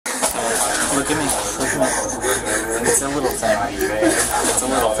Look at me. It's a little thing. It's a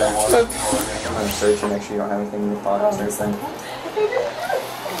little thing. I'm searching, make sure you don't have anything in your pockets or anything.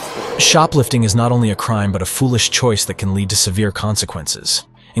 Shoplifting is not only a crime but a foolish choice that can lead to severe consequences,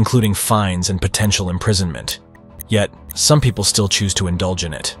 including fines and potential imprisonment. Yet, some people still choose to indulge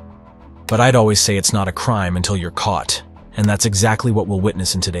in it. But I'd always say it's not a crime until you're caught, and that's exactly what we'll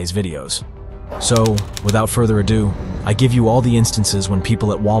witness in today's videos. So, without further ado, I give you all the instances when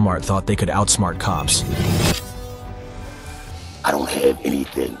people at Walmart thought they could outsmart cops. I don't have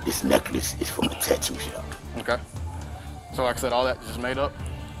anything. This necklace is from a tattoo shop. Okay. So like I said, all that is just made up?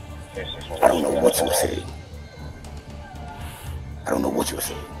 I don't know what you're saying. I don't know what you're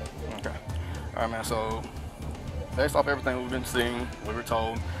saying. Okay. All right, man, so based off everything we've been seeing, we were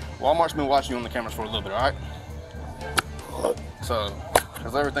told, Walmart's been watching you on the cameras for a little bit, all right? What? So,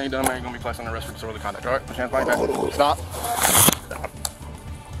 because everything you done, man, you're going to be placed under arrest for disorderly conduct, all right? Put your hands behind your back. Stop. Stop.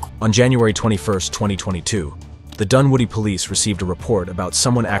 On January 21st, 2022, the Dunwoody police received a report about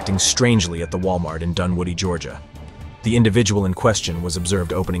someone acting strangely at the Walmart in Dunwoody, Georgia. The individual in question was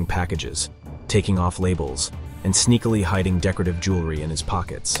observed opening packages, taking off labels, and sneakily hiding decorative jewelry in his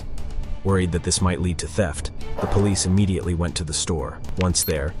pockets. Worried that this might lead to theft, the police immediately went to the store. Once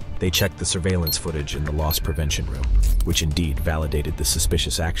there, they checked the surveillance footage in the loss prevention room, which indeed validated the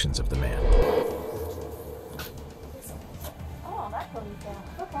suspicious actions of the man. Oh, that ponytail.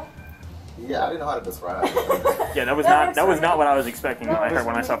 Okay. Yeah, I didn't know how to describe it. Yeah, that was not what I was expecting when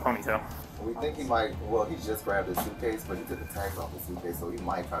I saw ponytail. We think he might, well, he just grabbed his suitcase, but he took the tags off the suitcase, so he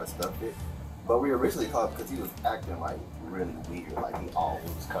might try to stuff it. But we originally thought because he was acting like really weird, like he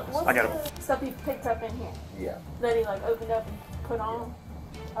always cut his I got him. Stuff he picked up in here. Yeah. That he like opened up and put on.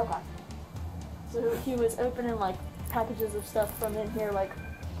 Okay. So he was opening like packages of stuff from in here, like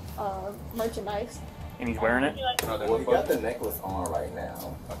merchandise. And he's wearing it? Well, he got the necklace on right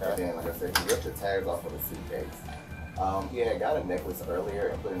now. Okay. And then, like I said, he ripped the tags off of the suitcase. He had got a necklace earlier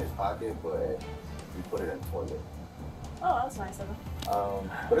and put it in his pocket, but he put it in the toilet. Oh, that's nice of him.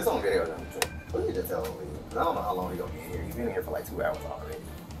 But it's on video, don't you? We need to tell him to leave. Because I don't know how long he's going to be in here. He's been in here for like 2 hours already.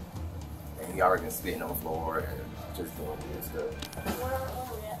 And he already been spitting on the floor and just doing weird stuff. Where are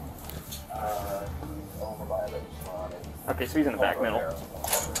we at? He's on for violation. Okay, so he's in the back middle.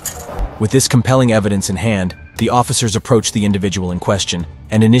 With this compelling evidence in hand, the officers approached the individual in question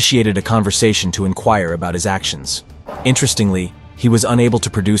and initiated a conversation to inquire about his actions. Interestingly, he was unable to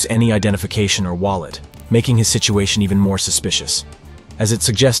produce any identification or wallet, making his situation even more suspicious. As it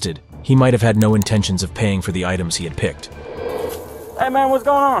suggested, he might have had no intentions of paying for the items he had picked. Hey man, what's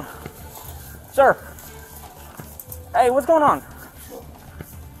going on? Sir. Hey, what's going on?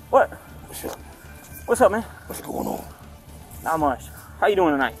 What? What's up? What's up, man? What's going on? Not much. How you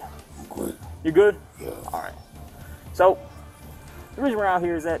doing tonight? I'm good. You good? Yeah. Alright. So, the reason we're out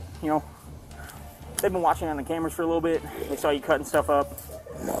here is that, you know, they've been watching on the cameras for a little bit. They saw you cutting stuff up.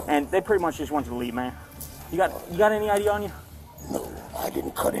 No. And they pretty much just want you to leave, man. You got any ID on you? No, I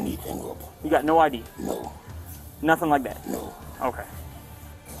didn't cut anything up. You got no ID? No. Nothing like that? No. Okay.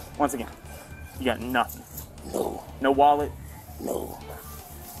 Once again, you got nothing? No. No wallet? No.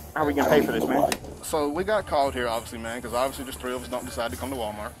 How are we gonna pay for this, man? So we got called here, obviously, man, because obviously just 3 of us don't decide to come to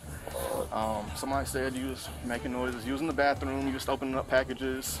Walmart. Somebody said you was making noises, using the bathroom, you just opening up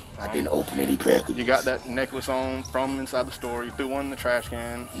packages. I didn't open any packages. You got that necklace on from inside the store. You threw one in the trash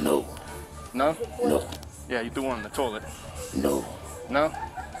can. No. No? No. Yeah, you threw one in the toilet. No. No?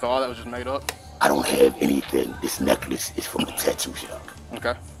 So all that was just made up? I don't have anything. This necklace is from a tattoo shop.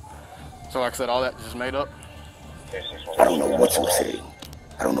 Okay. So like I said, all that is just made up? I don't know what you're saying.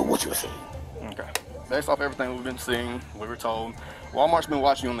 I don't know what you're saying. Okay. Based off everything we've been seeing, we were told, Walmart's been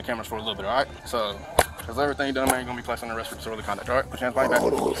watching you on the cameras for a little bit, all right? So, because everything you done, man, you're going to be placed under arrest for disorderly conduct, all right? Put your hands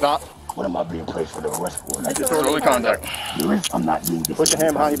behind your back. Stop. What am I being placed for the arrest for? Disorderly conduct. I'm not doing this. Put your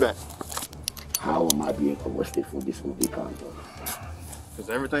hand behind your back. How am I being arrested for disorderly conduct? Because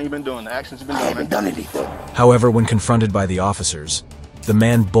everything you've been doing, the actions you've been I doing, haven't done anything. However, when confronted by the officers, the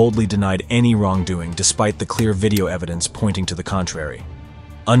man boldly denied any wrongdoing despite the clear video evidence pointing to the contrary.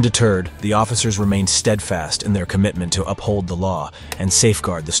 Undeterred, the officers remained steadfast in their commitment to uphold the law and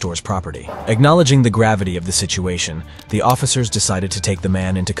safeguard the store's property. Acknowledging the gravity of the situation, the officers decided to take the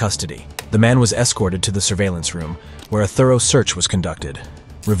man into custody. The man was escorted to the surveillance room, where a thorough search was conducted,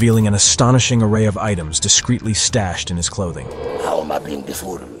 revealing an astonishing array of items discreetly stashed in his clothing. How am I being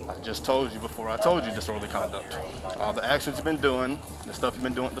disorderly? I just told you before I told you disorderly conduct. All the actions you've been doing, the stuff you've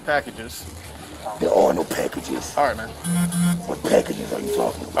been doing with the packages. There are no packages. All right, man. What packages are you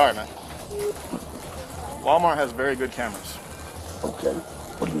talking about? All right, man. Walmart has very good cameras. Okay.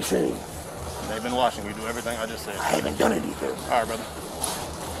 What are you saying? They've been watching you do everything I just said. I haven't done anything. All right, brother.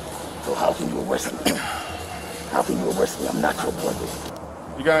 So how can you arrest me? How can you arrest me? I'm not your brother.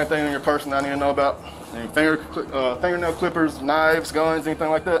 You got anything in your person I need to know about? Any fingernail clippers, knives, guns, anything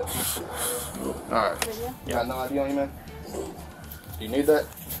like that? Alright. You got no ID on you, man? No. Do you need that?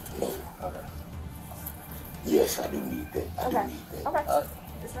 No. Okay. Yes, I do need that. I do need that. Okay.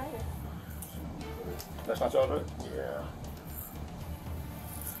 It's right here. That's not yours, right? Yeah.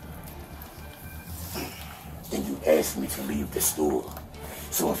 And you asked me to leave the store.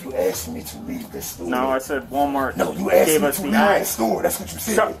 So if you asked me to leave the store... No, I said Walmart. No, you asked gave me us to the leave the store. That's what you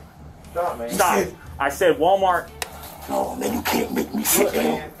said. Stop, man. Stop. I said Walmart. No, man, you can't make me sit down.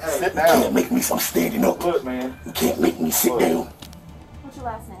 Hey, sit You down. can't make me... I'm standing up. Look, man. You can't make me sit down. What's your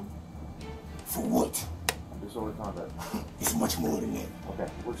last name? For what? Disorderly conduct. It's much more than that.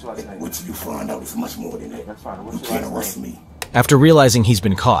 Okay. What's your last name? What you find out is much more than that. That's fine. You What's your can't last arrest me. After realizing he's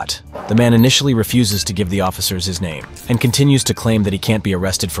been caught, the man initially refuses to give the officers his name and continues to claim that he can't be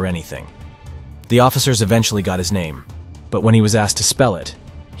arrested for anything. The officers eventually got his name, but when he was asked to spell it,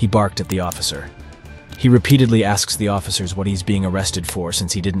 he barked at the officer. He repeatedly asks the officers what he's being arrested for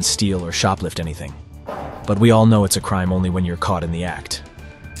since he didn't steal or shoplift anything. But we all know it's a crime only when you're caught in the act.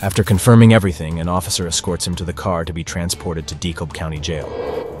 After confirming everything, an officer escorts him to the car to be transported to DeKalb County Jail.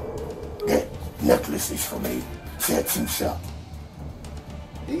 That necklace is from a tattoo shop.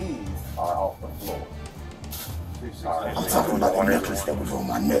 These are off the floor. I'm talking about the necklace that was on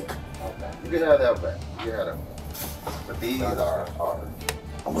my neck. Okay. You can have that back. You can have that back. But these are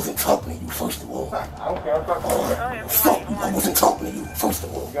I wasn't talking to you, first of all. I don't care. I'm talking to you. I wasn't talking to you, first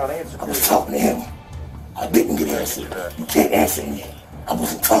of all. You got an answer. I was talking to him. I didn't get answered. You can't answer me. I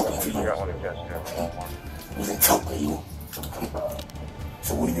wasn't talking to you. I wasn't talking to you.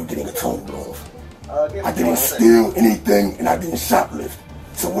 So what are you getting a total of? I didn't steal anything and I didn't shoplift.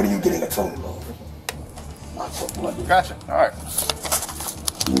 So what are you getting a total of? Not your brother. Gotcha. Alright.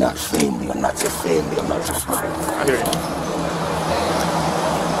 You're not family. I'm not your family. I'm not your family. I hear you.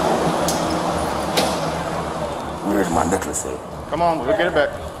 Where's my necklace at? Come on, we'll get it back.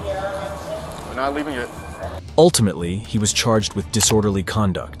 We're not leaving yet. Ultimately, he was charged with disorderly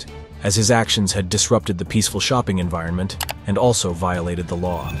conduct, as his actions had disrupted the peaceful shopping environment and also violated the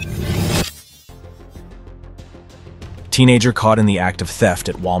law. Teenager caught in the act of theft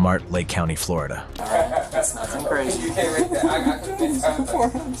at Walmart, Lake County, Florida. That's nothing crazy. You can't make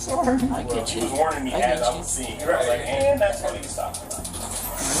that. I'm sorry. I get you. Warning me as I was seeing. I was like, and that's what he's talking about.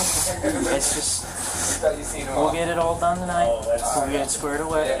 It's just, we'll get it all done tonight. We'll get it squared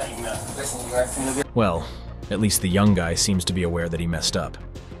away. Well, at least the young guy seems to be aware that he messed up.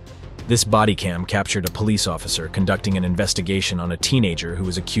 This body cam captured a police officer conducting an investigation on a teenager who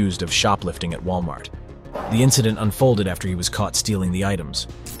was accused of shoplifting at Walmart. The incident unfolded after he was caught stealing the items.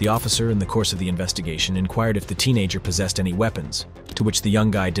 The officer, in the course of the investigation, inquired if the teenager possessed any weapons, to which the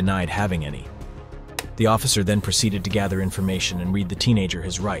young guy denied having any. The officer then proceeded to gather information and read the teenager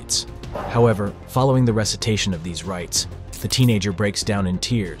his rights. However, following the recitation of these rights, the teenager breaks down in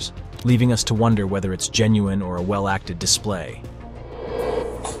tears, leaving us to wonder whether it's genuine or a well-acted display.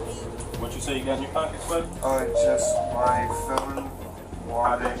 What you say you got in your pockets, bud? Just my phone.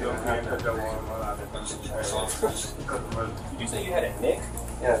 You say you had a nick?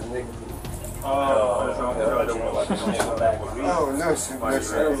 Yeah, Nick. Oh, No, sir. No,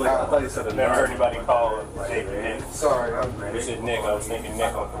 sir. I thought you said I've never heard anybody call David Nick. Sorry. You said Nick, I was thinking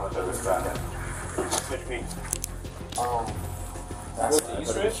Nick on the other side. Switch me. That's You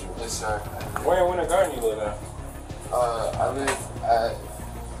switch? Yes, sir. Where in Winter Garden you live at? I live at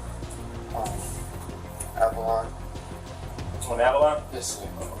Avalon. On Avalon? Yes, sir.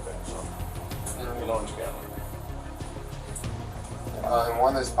 Okay, so you know what you got. In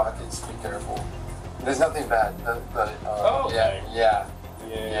one of those pockets, be careful. There's nothing bad, but Oh, okay. yeah.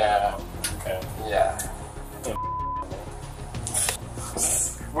 Okay. Yeah.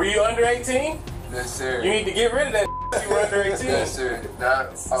 Were you under 18? Yes, sir. You need to get rid of that if you were under 18. Yes, sir.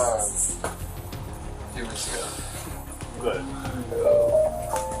 That, few weeks ago. Good.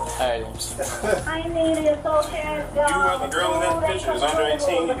 Alright, I need a social You were the girl in that picture is under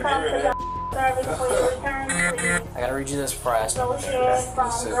 18, you can get rid of that. service for your return, please. I gotta read you this before I ask you. Associate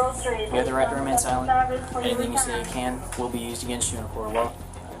from groceries. You have the right to remain silent. Service for your Anything you say return. can will be used against you in a court of law.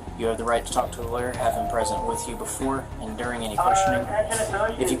 You have the right to talk to a lawyer, have him present with you before and during any questioning.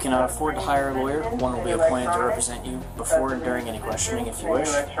 If you cannot afford to hire a lawyer, one will be appointed to represent you before and during any questioning if you wish.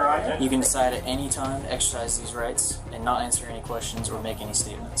 You can decide at any time to exercise these rights and not answer any questions or make any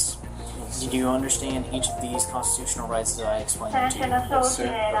statements. Did you understand each of these constitutional rights that I explained to you? Yes, sir.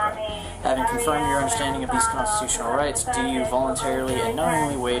 Having confirmed your understanding of these constitutional rights, do you voluntarily and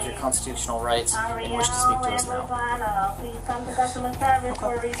knowingly waive your constitutional rights and wish to speak to us now? Please come to customer service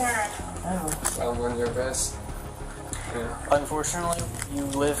for return. I'm on your best. Yeah. Unfortunately, you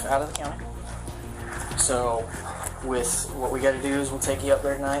live out of the county. So, with what we got to do is we'll take you up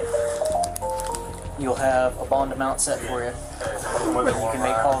there tonight. You'll have a bond amount set for you. You can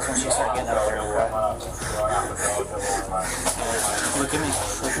make calls once you start getting up there, okay? Look at me.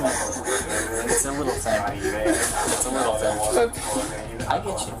 Look at me. It's a little thing. It's a little thing. I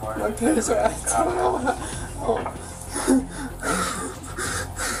get you. My parents are acting.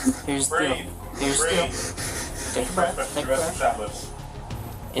 Here's the deal. Here's the deal. Take a breath. Take a breath.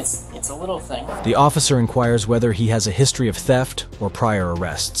 It's a little thing. The officer inquires whether he has a history of theft or prior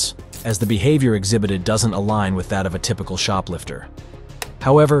arrests, as the behavior exhibited doesn't align with that of a typical shoplifter.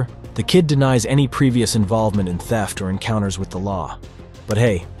 However, the kid denies any previous involvement in theft or encounters with the law. But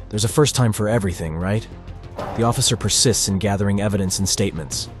hey, there's a first time for everything, right? The officer persists in gathering evidence and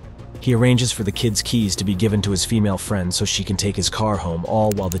statements. He arranges for the kid's keys to be given to his female friend so she can take his car home,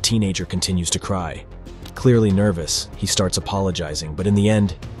 all while the teenager continues to cry. Clearly nervous, he starts apologizing, but in the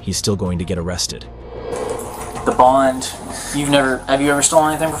end, he's still going to get arrested. The bond, have you ever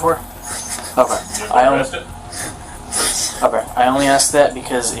stolen anything before? Okay. I only ask that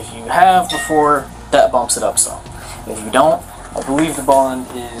because if you have before, that bumps it up some. If you don't, I believe the bond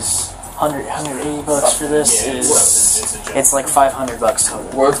is 180 bucks for this. It's like 500 bucks total.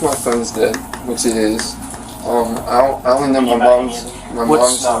 What if my phone's dead? Which it is. I only know my mom's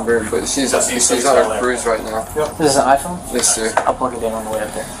number, but she's on a cruise right now. This is an iPhone? Yes, sir. I'll plug it in on the way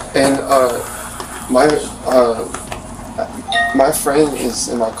up there. And my friend is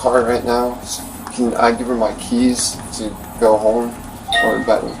in my car right now. Can I give her my keys to go home or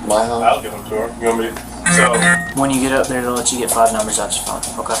back to my house? I'll give them to her. You want me to? So when you get up there, they'll let you get 5 numbers out your phone.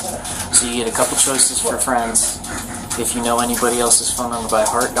 Okay. So you get a couple choices for friends. If you know anybody else's phone number by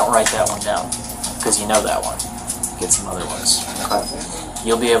heart, don't write that one down, because you know that one. Get some other ones. Okay.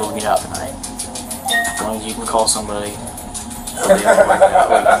 You'll be able to get out tonight. As long as you can call somebody. You'll be able to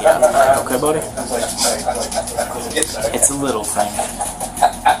get out tonight. Okay, buddy? It's a little thing.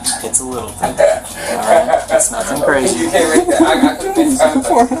 It's a little thing. Alright? It's nothing crazy.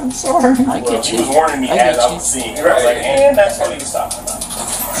 I'm sorry. I get you. He was warning me as I was seeing. I was like, and that's what he was talking about.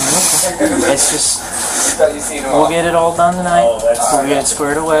 It's just, we'll get it all done tonight. We'll get it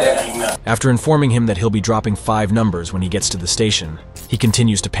squared away. After informing him that he'll be dropping 5 numbers when he gets to the station, he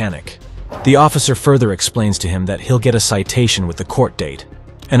continues to panic. The officer further explains to him that he'll get a citation with the court date,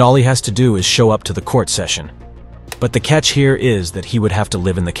 and all he has to do is show up to the court session. But the catch here is that he would have to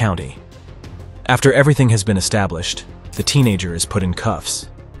live in the county. After everything has been established, the teenager is put in cuffs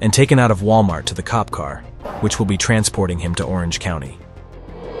and taken out of Walmart to the cop car, which will be transporting him to Orange County.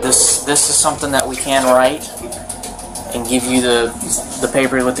 This is something that we can write and give you the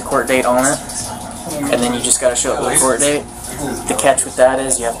paper with the court date on it, and then you just got to show up with the court date. The catch with that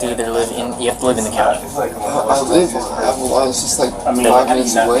is you have to live in the county. I live in Avalon. It's just like 5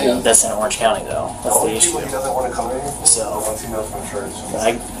 minutes away. That's in Orange County, though. That's the issue. So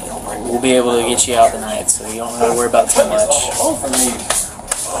we'll be able to get you out tonight, so you don't have to worry about too much.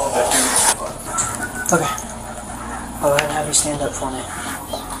 Okay. Go ahead and have you stand up for me.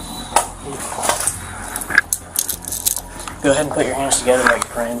 Go ahead and put your hands together like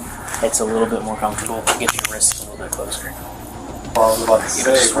you're praying. It's a little bit more comfortable. Get your wrists a little bit closer.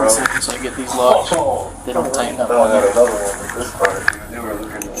 Just 1 second so I get these locked. They don't tighten up on you.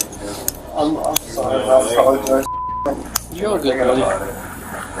 I'm sorry. I apologize. You're all good, buddy.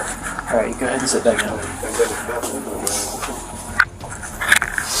 Alright, you go ahead and sit back down.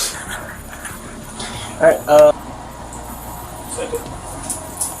 Alright,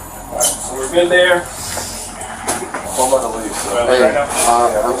 So we're good there. I'm about to leave. So. Hey,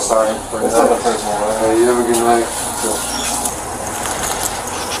 I'm sorry. Hey, you have a good night.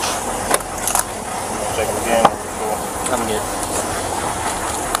 Check him again. I'm good.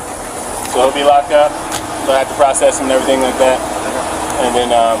 So he'll be locked up. So I have to process him and everything like that. And then,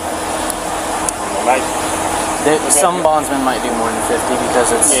 some bondsmen might do more than 50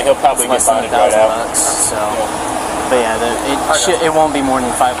 because it's he'll probably less get than bonded right $1,000 bucks. So, but yeah, it won't be more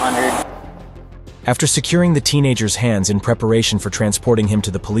than 500. After securing the teenager's hands in preparation for transporting him to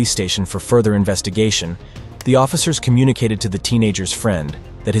the police station for further investigation, the officers communicated to the teenager's friend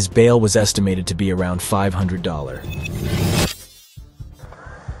that his bail was estimated to be around $500.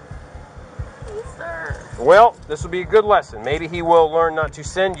 Well, this will be a good lesson. Maybe he will learn not to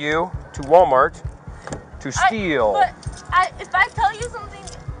send you to Walmart to steal. If I tell you something,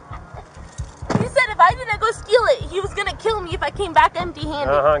 gonna kill me if I came back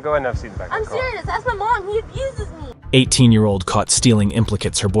empty-handed. Go ahead and have a seat in the back. I'm serious. Ask my mom. He abuses me. 18-year-old caught stealing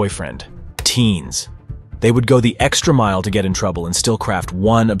implicates her boyfriend. Teens. They would go the extra mile to get in trouble and still craft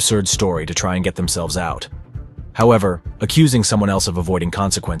one absurd story to try and get themselves out. However, accusing someone else of avoiding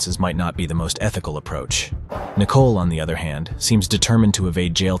consequences might not be the most ethical approach. Nicole, on the other hand, seems determined to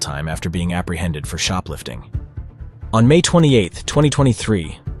evade jail time after being apprehended for shoplifting. On May 28,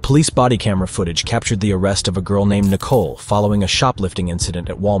 2023, police body camera footage captured the arrest of a girl named Nicole following a shoplifting incident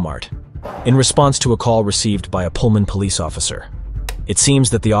at Walmart, in response to a call received by a Pullman police officer. It seems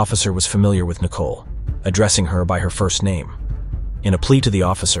that the officer was familiar with Nicole, addressing her by her first name. In a plea to the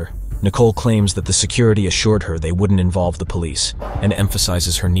officer, Nicole claims that the security assured her they wouldn't involve the police and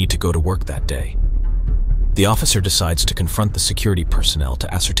emphasizes her need to go to work that day. The officer decides to confront the security personnel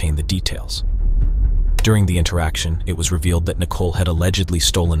to ascertain the details. During the interaction, it was revealed that Nicole had allegedly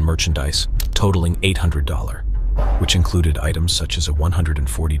stolen merchandise totaling $800, which included items such as a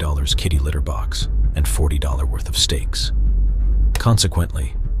 $140 kitty litter box and $40 worth of steaks.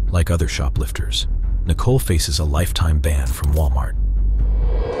 Consequently, like other shoplifters, Nicole faces a lifetime ban from Walmart.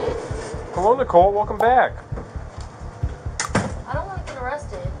 Hello, Nicole. Welcome back. I don't want to get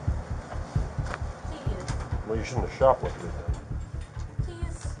arrested. Please. Well, you shouldn't have shoplifted then.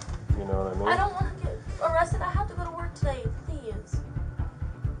 Please. You know what I mean? I don't want to get arrested. I have to go to work today. Please.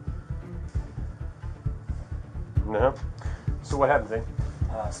 No. So what happened, Zane?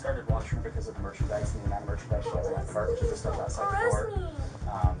 Started watching her because of the merchandise and the amount of merchandise she has in the cart, which is the stuff outside the door.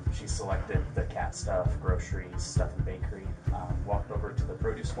 She selected the cat stuff, groceries, stuff in bakery, walked over to the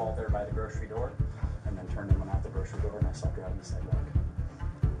produce wall there by the grocery door, and then turned and went out the grocery door, and I stopped her out on the sidewalk.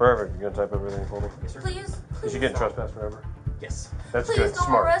 Perfect. You gonna type everything for me? Yes, sir. Please. Is she getting trespassed forever? Yes. That's please good. Don't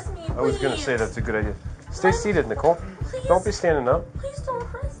Smart. Arrest me, I was gonna say that's a good idea. Stay seated, Nicole. Please. Don't be standing up. Please don't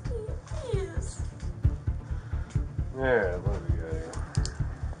arrest me. Please. Yeah, what do we got here?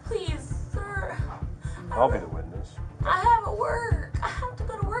 Please, sir. I'll be the witness. I have to work. I have to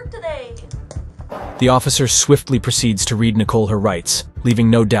go to work today. The officer swiftly proceeds to read Nicole her rights, leaving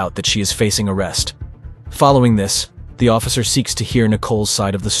no doubt that she is facing arrest. Following this, the officer seeks to hear Nicole's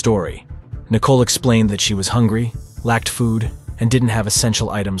side of the story. Nicole explained that she was hungry, lacked food, and didn't have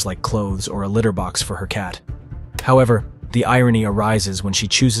essential items like clothes or a litter box for her cat. However, the irony arises when she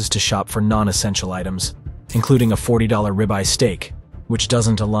chooses to shop for non-essential items, including a $40 ribeye steak, which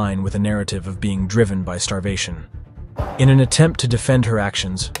doesn't align with a narrative of being driven by starvation. In an attempt to defend her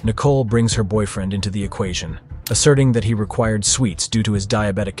actions, Nicole brings her boyfriend into the equation, asserting that he required sweets due to his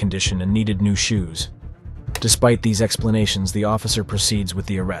diabetic condition and needed new shoes. Despite these explanations, the officer proceeds with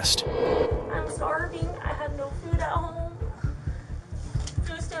the arrest. I'm starving. I had no food at home.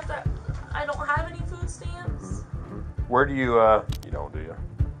 Food stamps. I don't have any food stamps. Where do you, you don't, do you?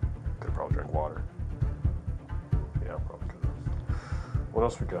 Could have probably drank water. Yeah, probably could have. What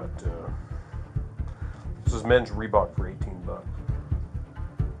else we got? This is men's Reebok for $18.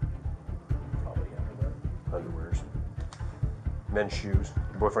 Probably underwear. Underwears. Men's shoes.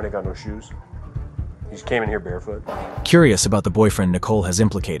 Your boyfriend ain't got no shoes. He just came in here barefoot. Curious about the boyfriend Nicole has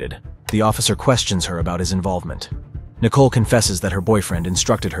implicated, the officer questions her about his involvement. Nicole confesses that her boyfriend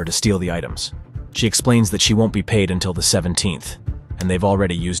instructed her to steal the items. She explains that she won't be paid until the 17th, and they've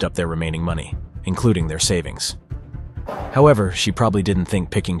already used up their remaining money, including their savings. However, she probably didn't think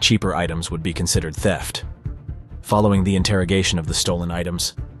picking cheaper items would be considered theft. Following the interrogation of the stolen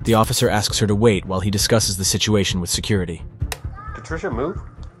items, the officer asks her to wait while he discusses the situation with security. Did Tricia move?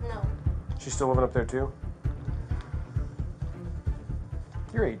 No. She's still living up there too?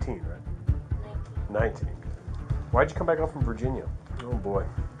 You're 18, right? 19. Why'd you come back up from Virginia? Oh boy.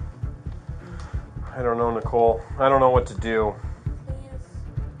 I don't know, Nicole. I don't know what to do.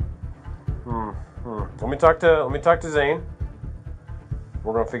 Let me talk to Zane.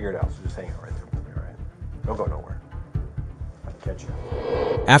 We're gonna figure it out. So just hang out right there with me, all right? Don't go nowhere. I can catch you.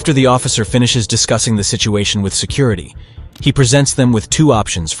 After the officer finishes discussing the situation with security, he presents them with two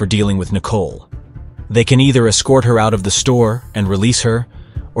options for dealing with Nicole. They can either escort her out of the store and release her,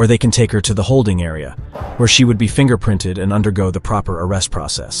 or they can take her to the holding area, where she would be fingerprinted and undergo the proper arrest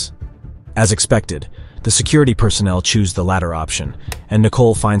process. As expected, the security personnel choose the latter option, and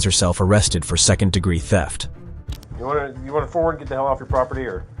Nicole finds herself arrested for second-degree theft. You want to forward and get the hell off your property,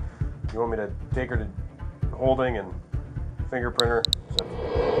 or you want me to take her to holding and fingerprint her?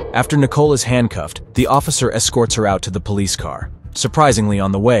 After Nicole is handcuffed, the officer escorts her out to the police car. Surprisingly,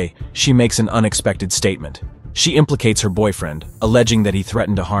 on the way, she makes an unexpected statement. She implicates her boyfriend, alleging that he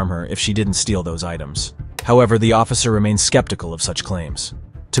threatened to harm her if she didn't steal those items. However, the officer remains skeptical of such claims.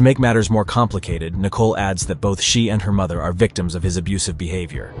 To make matters more complicated, Nicole adds that both she and her mother are victims of his abusive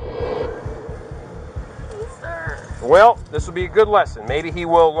behavior. Please, sir. Well, this will be a good lesson. Maybe he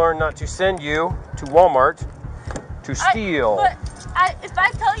will learn not to send you to Walmart to steal. If I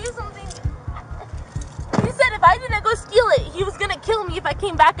tell you something, he said if I didn't go steal it, he was gonna kill me if I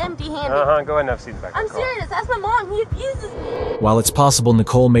came back empty-handed. Go ahead and have seats back. I'm serious. That's my mom. He abuses me. While it's possible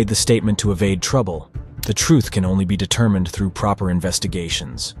Nicole made the statement to evade trouble, the truth can only be determined through proper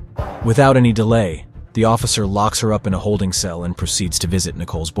investigations. Without any delay, the officer locks her up in a holding cell and proceeds to visit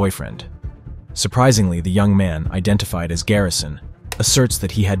Nicole's boyfriend. Surprisingly, the young man, identified as Garrison, asserts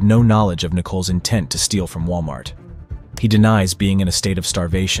that he had no knowledge of Nicole's intent to steal from Walmart. He denies being in a state of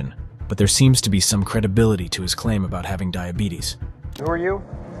starvation, but there seems to be some credibility to his claim about having diabetes. Who are you?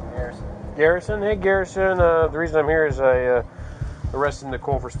 Garrison. Garrison? Hey, Garrison. The reason I'm here is I arrested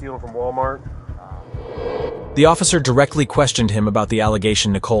Nicole for stealing from Walmart. The officer directly questioned him about the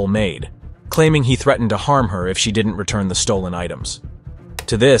allegation Nicole made, claiming he threatened to harm her if she didn't return the stolen items.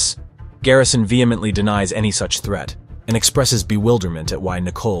 To this, Garrison vehemently denies any such threat and expresses bewilderment at why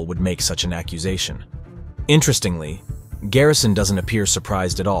Nicole would make such an accusation. Interestingly, Garrison doesn't appear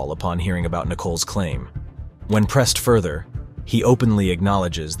surprised at all upon hearing about Nicole's claim. When pressed further, he openly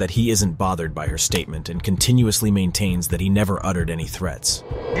acknowledges that he isn't bothered by her statement and continuously maintains that he never uttered any threats.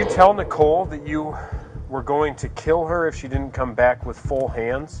 Did you tell Nicole that you were going to kill her if she didn't come back with full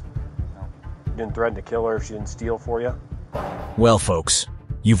hands? No. You didn't threaten to kill her if she didn't steal for you? Well, folks,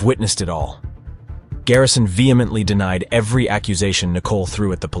 you've witnessed it all. Garrison vehemently denied every accusation Nicole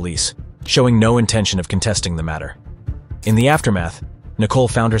threw at the police, showing no intention of contesting the matter. In the aftermath, Nicole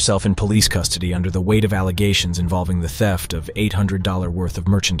found herself in police custody under the weight of allegations involving the theft of $800 worth of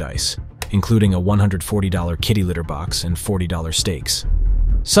merchandise, including a $140 kitty litter box and $40 steaks.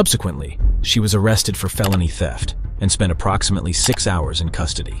 Subsequently, she was arrested for felony theft and spent approximately 6 hours in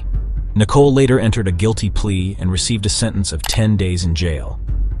custody. Nicole later entered a guilty plea and received a sentence of 10 days in jail.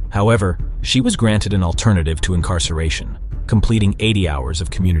 However, she was granted an alternative to incarceration, completing 80 hours of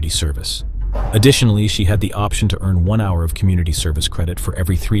community service. Additionally, she had the option to earn 1 hour of community service credit for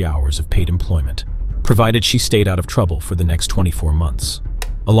every 3 hours of paid employment, provided she stayed out of trouble for the next 24 months.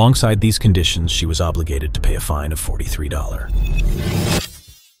 Alongside these conditions, she was obligated to pay a fine of $43.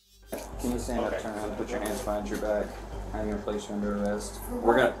 Can you stand up, turn around, put your hands behind your back? I'm gonna place you under arrest.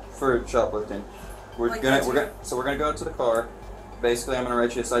 We're gonna for shoplifting. We're gonna go out to the car. Basically, I'm gonna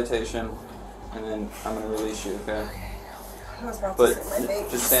write you a citation, and then I'm gonna release you. Okay. But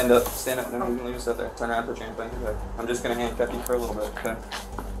just stand up, no, you can leave us out there. Turn around, put your hands behind your back. I'm just gonna handcuff you for a little bit, okay?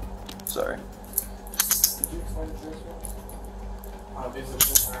 Sorry. Did you explain the jury?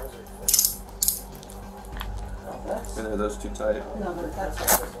 Are those too tight? No,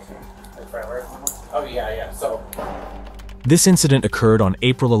 that's oh, yeah, so. This incident occurred on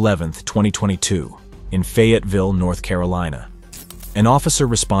April 11th, 2022, in Fayetteville, North Carolina. An officer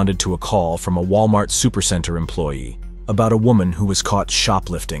responded to a call from a Walmart Supercenter employee about a woman who was caught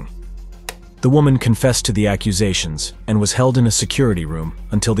shoplifting. The woman confessed to the accusations and was held in a security room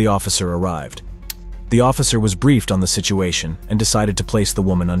until the officer arrived. The officer was briefed on the situation and decided to place the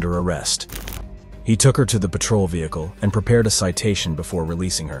woman under arrest. He took her to the patrol vehicle and prepared a citation before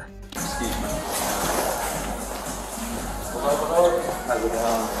releasing her. How's it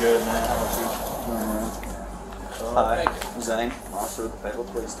going? Good, man. How about you? Hi, Zane, officer of the Fayetteville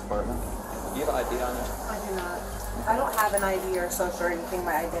Police Department. Do you have an ID on you? I do not. I don't have an ID or social or anything.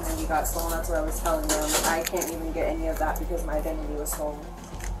 My identity got stolen. That's what I was telling them. I can't even get any of that because my identity was stolen.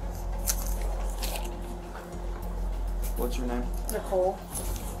 What's your name? Nicole.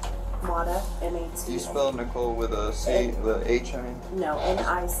 Mata, M-A-T. Do you spell Nicole with a C, with an H, I mean? No,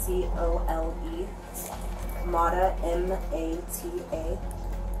 N-I-C-O-L-E. Mata, M-A-T-A.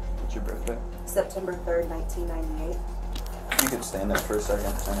 What's your birthday? September 3rd, 1998. You could stand up for a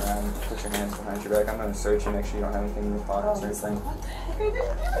second, turn around, and put your hands behind your back. I'm going to search you, make sure you don't have anything in your pockets or anything. What the heck? I didn't do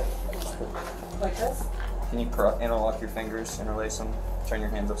it. Like this? Can you interlock your fingers, interlace them, turn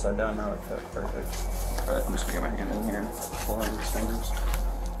your hands upside down? No, okay, perfect. Alright, I'm just going to get my hand in here and pull on these fingers.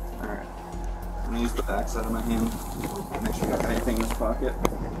 Alright. I'm going to use the back side of my hand. Make sure you don't have anything in this pocket. I'm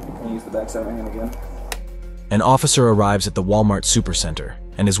going to use the back side of my hand again. An officer arrives at the Walmart Supercenter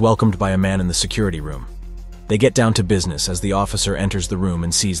and is welcomed by a man in the security room. They get down to business as the officer enters the room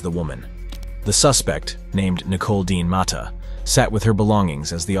and sees the woman. The suspect, named Nicole Dean Mata, sat with her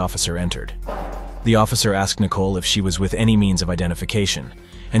belongings as the officer entered. The officer asked Nicole if she was with any means of identification,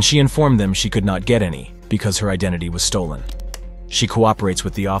 and she informed them she could not get any because her identity was stolen. She cooperates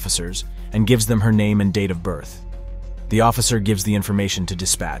with the officers and gives them her name and date of birth. The officer gives the information to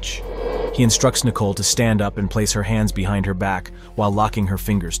dispatch. He instructs Nicole to stand up and place her hands behind her back while locking her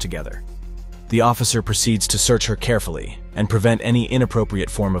fingers together. The officer proceeds to search her carefully and prevent any inappropriate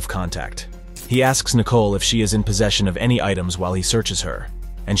form of contact. He asks Nicole if she is in possession of any items while he searches her,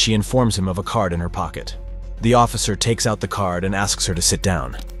 and she informs him of a card in her pocket. The officer takes out the card and asks her to sit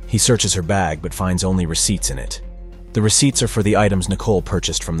down. He searches her bag but finds only receipts in it. The receipts are for the items Nicole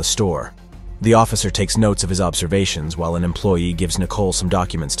purchased from the store. The officer takes notes of his observations while an employee gives Nicole some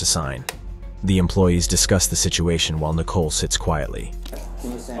documents to sign. The employees discuss the situation while Nicole sits quietly.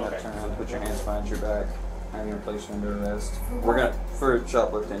 Can you stand up, turn around, put your hands behind your back? I'm gonna place you under arrest. For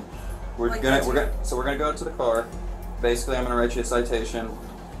shoplifting. We're gonna go out to the car. Basically, I'm gonna write you a citation,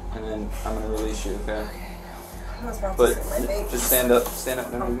 and then I'm gonna release you. Okay? But just stand up.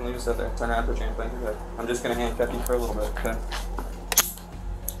 No, you can leave us out there. Turn around, put your hands behind your back. I'm just gonna handcuff you for a little bit. Okay?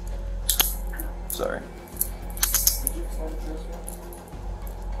 Sorry.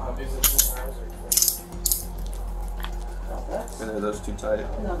 Are those too tight?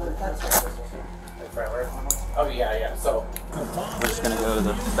 No, that's right. Oh yeah. So we're just gonna go to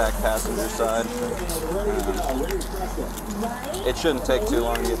the back passenger side. It shouldn't take too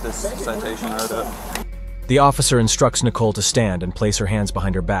long to get this citation wrote up. The officer instructs Nicole to stand and place her hands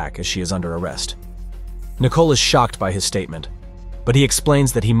behind her back as she is under arrest. Nicole is shocked by his statement, but he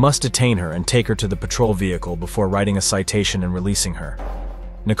explains that he must detain her and take her to the patrol vehicle before writing a citation and releasing her.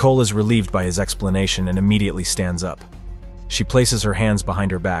 Nicole is relieved by his explanation and immediately stands up. She places her hands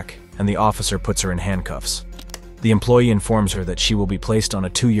behind her back, and the officer puts her in handcuffs. The employee informs her that she will be placed on a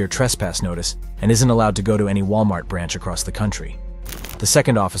 2-year trespass notice and isn't allowed to go to any Walmart branch across the country. The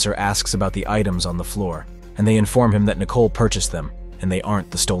second officer asks about the items on the floor, and they inform him that Nicole purchased them, and they aren't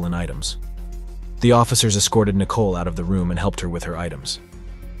the stolen items. The officers escorted Nicole out of the room and helped her with her items.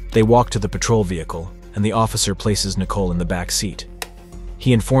 They walk to the patrol vehicle, and the officer places Nicole in the back seat.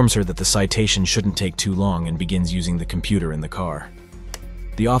 He informs her that the citation shouldn't take too long and begins using the computer in the car.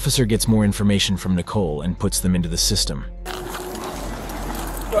 The officer gets more information from Nicole and puts them into the system.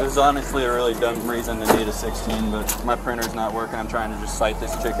 There's honestly a really dumb reason to need a 16, but my printer's not working. I'm trying to just cite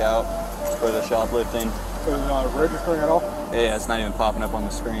this chick out for the shoplifting. So it's not registering at all? Yeah, it's not even popping up on the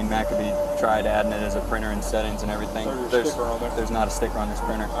screen. Matt could be tried adding it as a printer in settings and everything. There's not a sticker on this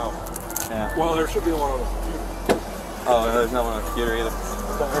printer. Oh. Yeah. Well, there should be one on the computer. Oh, there's no one on the computer either.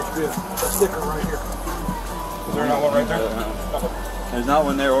 There should be a sticker right here. Is there not one right there? There's not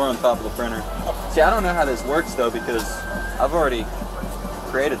one there or on top of the printer. See, I don't know how this works though, because I've already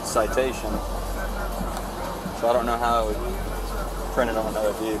created the citation. So I don't know how I would print it on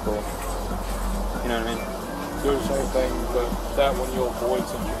another vehicle. You know what I mean? Do the same thing, but that one you'll avoid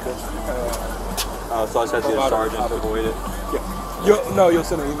since you could. Oh, so I just have to get a sergeant to avoid it? Yeah. You'll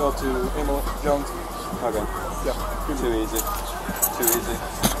send an email to Emily Jones. Okay. Yeah. Too easy. Too easy.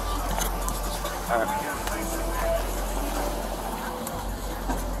 Alright.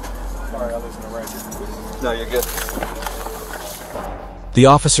 Sorry, I listened to radio. No, you're good. The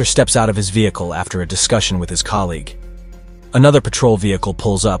officer steps out of his vehicle after a discussion with his colleague. Another patrol vehicle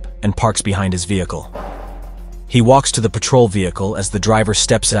pulls up and parks behind his vehicle. He walks to the patrol vehicle as the driver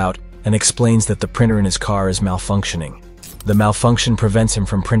steps out and explains that the printer in his car is malfunctioning. The malfunction prevents him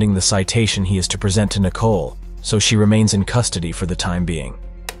from printing the citation he is to present to Nicole, so she remains in custody for the time being.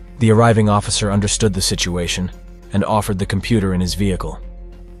 The arriving officer understood the situation and offered the computer in his vehicle.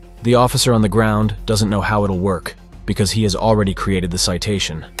 The officer on the ground doesn't know how it'll work because he has already created the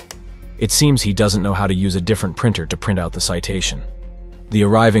citation. It seems he doesn't know how to use a different printer to print out the citation. The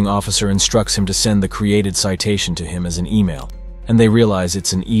arriving officer instructs him to send the created citation to him as an email, and they realize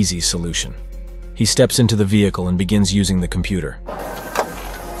it's an easy solution. He steps into the vehicle and begins using the computer.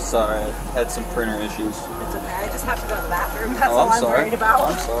 Sorry, I had some printer issues. It's okay, I just have to go to the bathroom. That's all I'm worried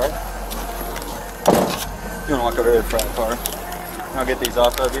about. I'm sorry. You want to walk over here to the front car? I'll get these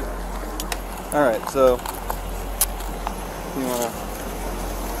off of you. Alright, so you want to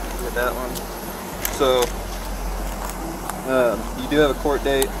get that one. So you do have a court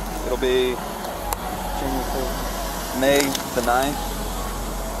date. It'll be May the 9th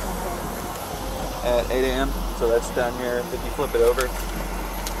at 8 a.m. So that's down here. If you flip it over,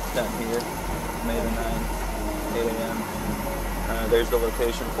 down here, May the 9th, 8 a.m. There's the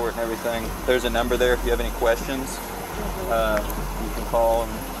location for it and everything. There's a number there if you have any questions. You can call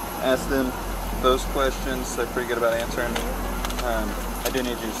and ask them those questions. They're pretty good about answering. I do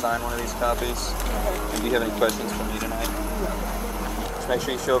need you to sign one of these copies. If you have any questions for me tonight, just make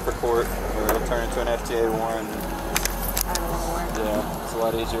sure you show up for court, or it'll turn into an FTA warrant. Yeah, it's a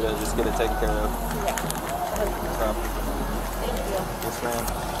lot easier to just get it taken care of. No problem. Yes, ma'am.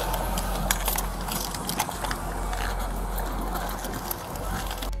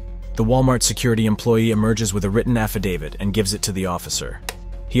 The Walmart security employee emerges with a written affidavit and gives it to the officer.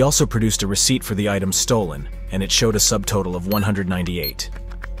 He also produced a receipt for the items stolen, and it showed a subtotal of $198.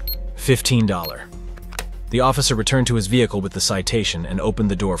 $15. The officer returned to his vehicle with the citation and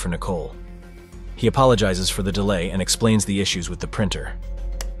opened the door for Nicole. He apologizes for the delay and explains the issues with the printer.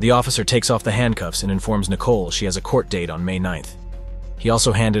 The officer takes off the handcuffs and informs Nicole she has a court date on May 9th. He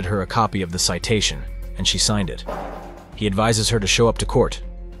also handed her a copy of the citation, and she signed it. He advises her to show up to court,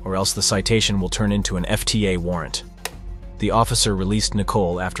 or else the citation will turn into an FTA warrant. The officer released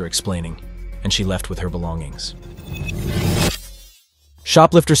Nicole after explaining, and she left with her belongings.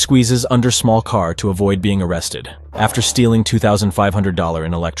 Shoplifter squeezes under small car to avoid being arrested after stealing $2,500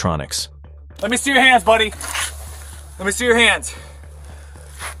 in electronics. Let me see your hands, buddy. Let me see your hands.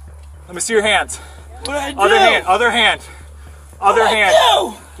 Let me see your hands. What did I do? Other hand, other hand. Other hand.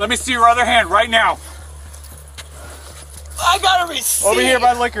 Do? Let me see your other hand right now. I got a receipt. Over here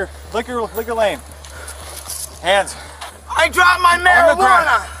by the liquor lane. Hands. I dropped my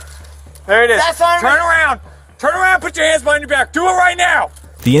marijuana. There it is. That's on Turn me. around. Turn around, put your hands behind your back. Do it right now.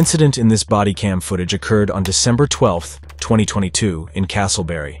 The incident in this body cam footage occurred on December 12th, 2022 in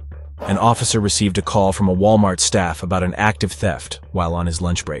Castleberry. An officer received a call from a Walmart staff about an active theft while on his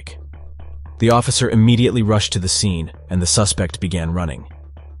lunch break. The officer immediately rushed to the scene and the suspect began running.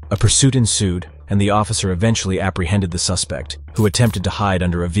 A pursuit ensued and the officer eventually apprehended the suspect, who attempted to hide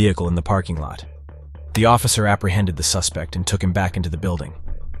under a vehicle in the parking lot. The officer apprehended the suspect and took him back into the building.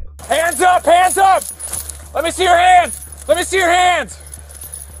 Hands up, hands up. Let me see your hands! Let me see your hands!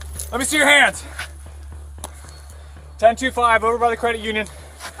 Let me see your hands! 1025 over by the credit union.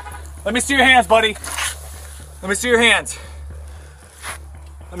 Let me see your hands, buddy. Let me see your hands.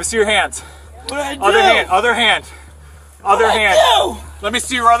 Let me see your hands. What did I do? Other hand, other hand. Other What hand. I do? Let me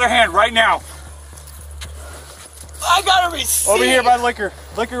see your other hand right now. I got a receipt. Over here by the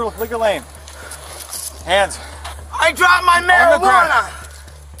liquor lane. Hands. I dropped my On the ground.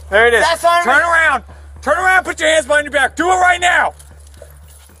 marijuana. There it is. That's on Turn me. around. Turn around, put your hands behind your back. Do it right now.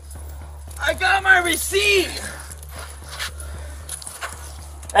 I got my receipt.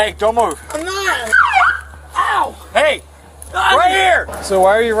 Hey, don't move. I'm not. Ow. Hey, right here. So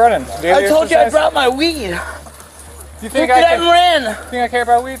why are you running? Do you I told you I exercise? brought my weed. You think Look at I ran. think I care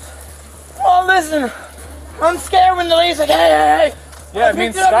about weed? Well, listen. I'm scared when the lady's like, hey. Yeah, I it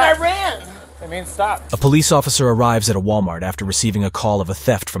means picked it up and stop. I ran. It means stop. A police officer arrives at a Walmart after receiving a call of a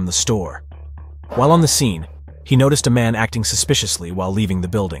theft from the store. While on the scene, he noticed a man acting suspiciously while leaving the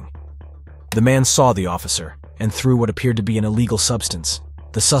building. The man saw the officer and threw what appeared to be an illegal substance.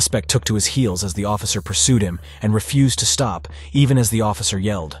 The suspect took to his heels as the officer pursued him and refused to stop, even as the officer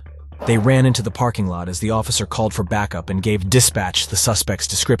yelled. They ran into the parking lot as the officer called for backup and gave dispatch the suspect's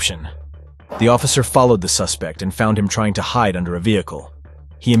description. The officer followed the suspect and found him trying to hide under a vehicle.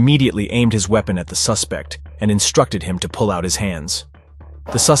 He immediately aimed his weapon at the suspect and instructed him to pull out his hands.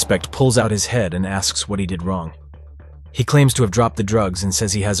 The suspect pulls out his head and asks what he did wrong. He claims to have dropped the drugs and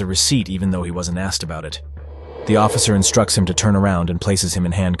says he has a receipt even though he wasn't asked about it. The officer instructs him to turn around and places him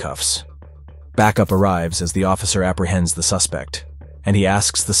in handcuffs. Backup arrives as the officer apprehends the suspect, and he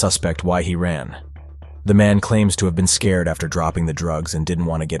asks the suspect why he ran. The man claims to have been scared after dropping the drugs and didn't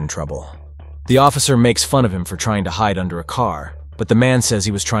want to get in trouble. The officer makes fun of him for trying to hide under a car, but the man says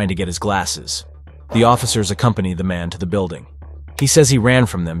he was trying to get his glasses. The officers accompany the man to the building. He says he ran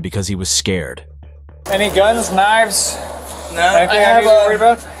from them because he was scared. Any guns, knives? No, Anything I I have need to worry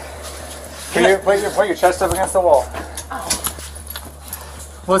about? Put your chest up against the wall.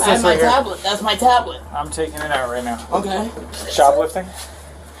 What's I this have my right here? tablet. That's my tablet. I'm taking it out right now. Okay. Shoplifting?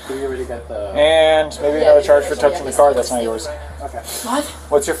 We already got the... And maybe another charge for touching the car. That's not yours. Okay. What?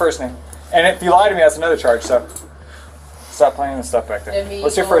 What's your first name? And if you lie to me, that's another charge, so stop playing the stuff back there.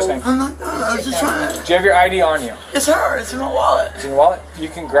 What's your first name? I'm not done. I was just trying to... Do you have your ID on you? It's her. It's in my wallet. It's in your wallet? You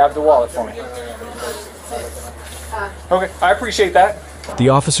can grab the wallet for me. Okay, I appreciate that. The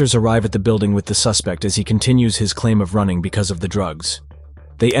officers arrive at the building with the suspect as he continues his claim of running because of the drugs.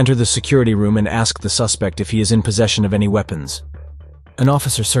 They enter the security room and ask the suspect if he is in possession of any weapons. An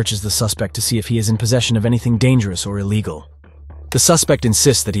officer searches the suspect to see if he is in possession of anything dangerous or illegal. The suspect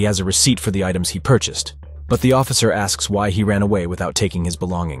insists that he has a receipt for the items he purchased, but the officer asks why he ran away without taking his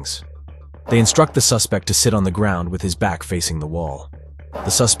belongings. They instruct the suspect to sit on the ground with his back facing the wall. The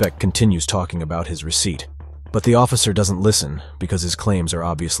suspect continues talking about his receipt, but the officer doesn't listen because his claims are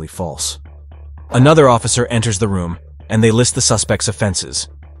obviously false. Another officer enters the room, and they list the suspect's offenses.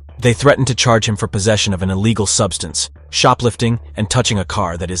 They threaten to charge him for possession of an illegal substance, shoplifting, and touching a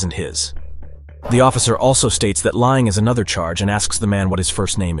car that isn't his. The officer also states that lying is another charge and asks the man what his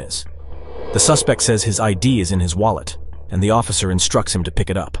first name is. The suspect says his ID is in his wallet, and the officer instructs him to pick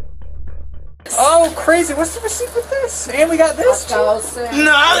it up. Oh, crazy. What's the receipt with this? And we got this too?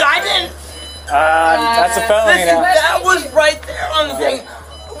 No, I didn't. That's a felony Listen, now. that was right there on the thing.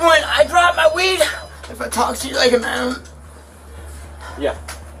 when I drop my weed, if I talk to you like a man. Yeah.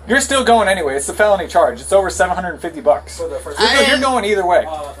 You're still going anyway. It's a felony charge. It's over $750. For the first You're going either way.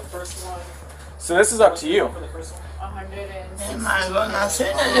 The first one. So this is up to you. You might as well not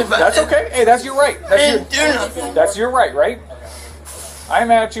say that if That's okay. Hey, that's your right. I didn't do nothing. That's your right, right? I ain't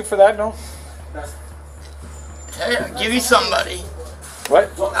mad at you for that, don't. Hey, I'll give you somebody.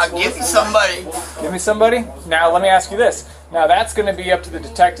 What? I'll give you somebody. Give me somebody? Now, let me ask you this. Now, that's going to be up to the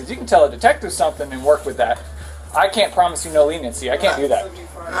detectives. You can tell a detective something and work with that. I can't promise you no leniency. I can't do that.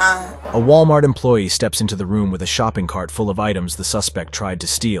 A Walmart employee steps into the room with a shopping cart full of items the suspect tried to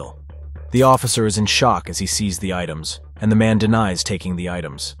steal. The officer is in shock as he sees the items, and the man denies taking the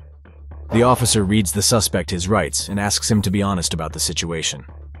items. The officer reads the suspect his rights and asks him to be honest about the situation.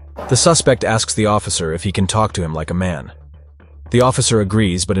 The suspect asks the officer if he can talk to him like a man. The officer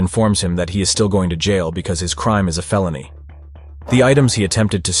agrees but informs him that he is still going to jail because his crime is a felony. The items he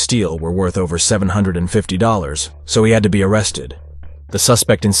attempted to steal were worth over $750, so he had to be arrested. The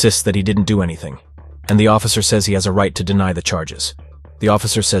suspect insists that he didn't do anything, and the officer says he has a right to deny the charges. The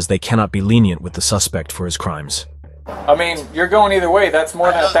officer says they cannot be lenient with the suspect for his crimes. I mean, you're going either way. That's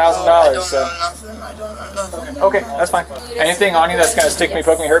more than $1,000. I don't know nothing. Okay, that's fine. Anything on you that's going to stick me,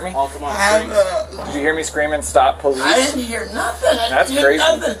 poke me, hurt me? Did you hear me screaming, "Stop, police"? I didn't hear nothing. That's crazy.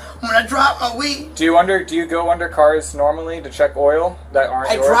 Nothing. When I drop my weed. Do you go under cars normally to check oil that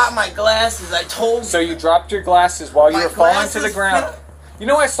aren't yours? I dropped my glasses. I told. So you dropped your glasses while you were falling to the ground. You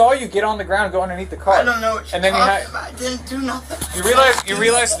know, I saw you get on the ground and go underneath the car. I don't know what you're talking about. I didn't do nothing. You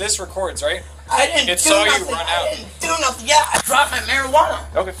realize this records, right? I didn't do nothing. You run out. I didn't do nothing. Yeah, I dropped my marijuana.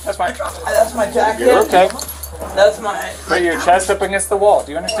 Okay, that's fine. That's my jacket. You're okay. That's my... Put your chest up against the wall.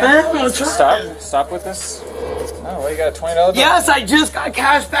 Do you understand? Stop with this. Oh, well, you got a $20 bill? Yes, I just got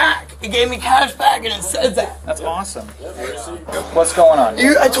cash back. It gave me cash back and it says that. That's awesome. What's going on?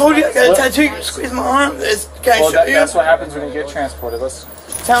 I told you I got a tattoo. You squeeze my arm. Can I show you? That's what happens when you get transported. Let's...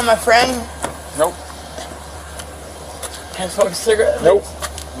 Tell my friend. Nope. Can I smoke a cigarette? Nope.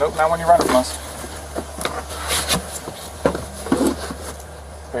 Nope, not when you run from us.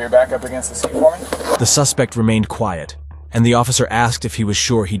 Put your back up against the seat for me. The suspect remained quiet, and the officer asked if he was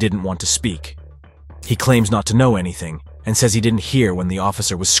sure he didn't want to speak. He claims not to know anything, and says he didn't hear when the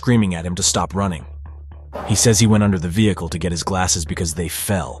officer was screaming at him to stop running. He says he went under the vehicle to get his glasses because they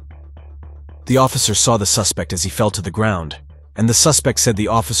fell. The officer saw the suspect as he fell to the ground, and the suspect said the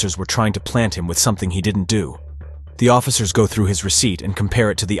officers were trying to plant him with something he didn't do. The officers go through his receipt and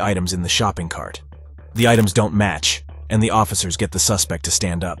compare it to the items in the shopping cart. The items don't match, and the officers get the suspect to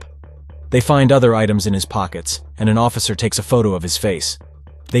stand up. They find other items in his pockets, and an officer takes a photo of his face.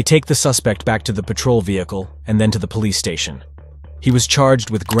 They take the suspect back to the patrol vehicle and then to the police station. He was charged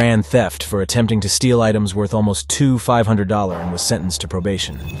with grand theft for attempting to steal items worth almost $500 and was sentenced to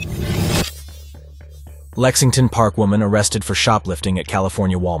probation. Lexington Park woman arrested for shoplifting at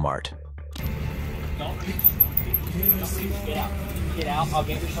California Walmart. Get out. I'll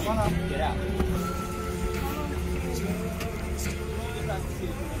get you someone up. Get out.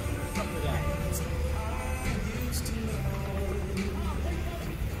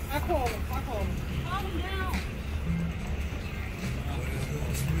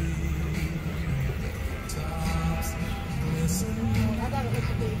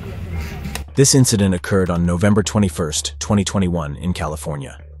 This incident occurred on November 21st, 2021 in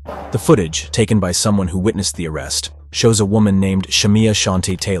California. The footage, taken by someone who witnessed the arrest, shows a woman named Shamia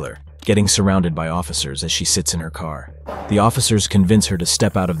Shantae Taylor getting surrounded by officers as she sits in her car. The officers convince her to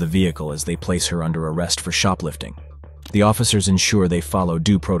step out of the vehicle as they place her under arrest for shoplifting. The officers ensure they follow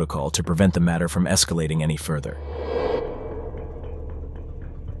due protocol to prevent the matter from escalating any further.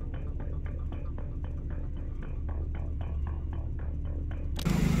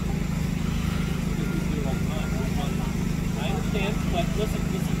 But listen,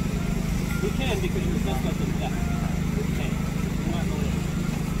 we can because you're a suspect in theft. We can. You're not going to.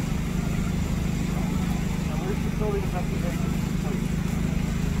 Now, where's the building of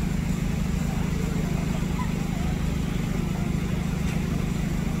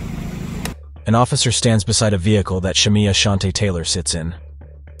An officer stands beside a vehicle that Shamia Shantae Taylor sits in.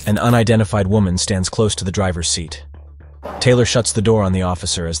 An unidentified woman stands close to the driver's seat. Taylor shuts the door on the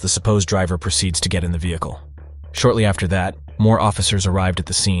officer as the supposed driver proceeds to get in the vehicle. Shortly after that, more officers arrived at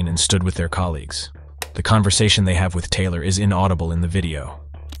the scene and stood with their colleagues. The conversation they have with Taylor is inaudible in the video,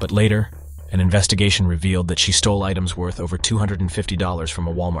 but later, an investigation revealed that she stole items worth over $250 from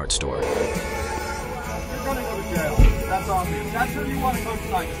a Walmart store. You're gonna go to jail. That's obvious. That's where you want to go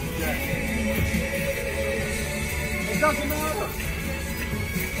tonight, is to jail. It doesn't matter.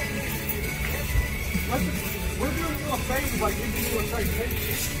 We're doing a favor by giving you a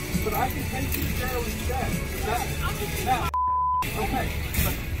citation, but I can take you to jail instead. Now, okay,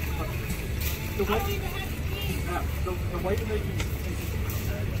 but the way to make you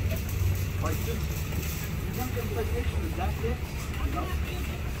like this, you're gonna get a citation. Is that it? No.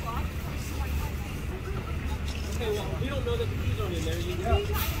 Okay, well, we don't know that the keys aren't in there.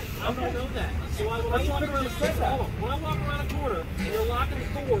 I don't know that. So when I walk around the corner, when I walk around a corner and you're locking the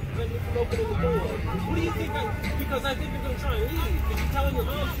door, preventing me from opening the door, what do you think? Because I think you're going to try and leave. Because you're telling your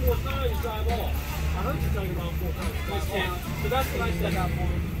mom 4 times, drive off. I heard you tell your mom 4 times, drive off. So that's what I said out for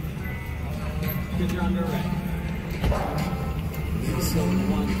him. Because you're under arrest. So the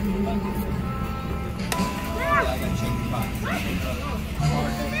one, I got to check the box.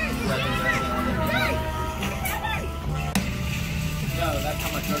 No, that's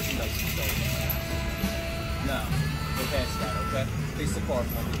how much merchandise you sold. No. Go past that, okay? Face the car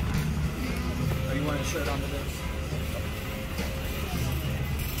for me. Are you wearing a shirt under this?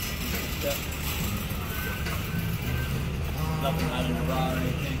 Yep. Nothing out in the bra or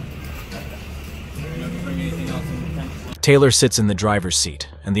anything? You don't bring anything else in the tent? Taylor sits in the driver's seat,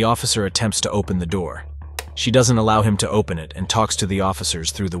 and the officer attempts to open the door. She doesn't allow him to open it and talks to the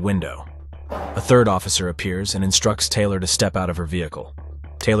officers through the window. A third officer appears and instructs Taylor to step out of her vehicle.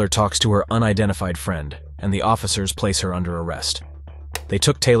 Taylor talks to her unidentified friend, and the officers place her under arrest. They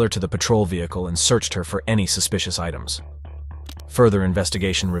took Taylor to the patrol vehicle and searched her for any suspicious items. Further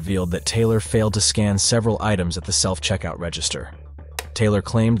investigation revealed that Taylor failed to scan several items at the self-checkout register. Taylor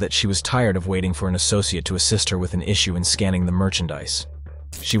claimed that she was tired of waiting for an associate to assist her with an issue in scanning the merchandise.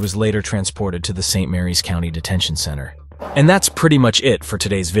 She was later transported to the St. Mary's County Detention Center. And that's pretty much it for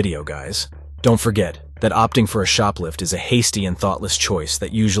today's video, guys. Don't forget that opting for a shoplift is a hasty and thoughtless choice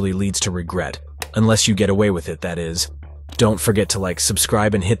that usually leads to regret, unless you get away with it, that is. Don't forget to like,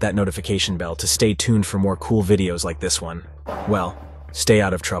 subscribe, and hit that notification bell to stay tuned for more cool videos like this one. Well, stay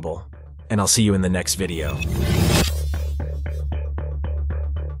out of trouble, and I'll see you in the next video.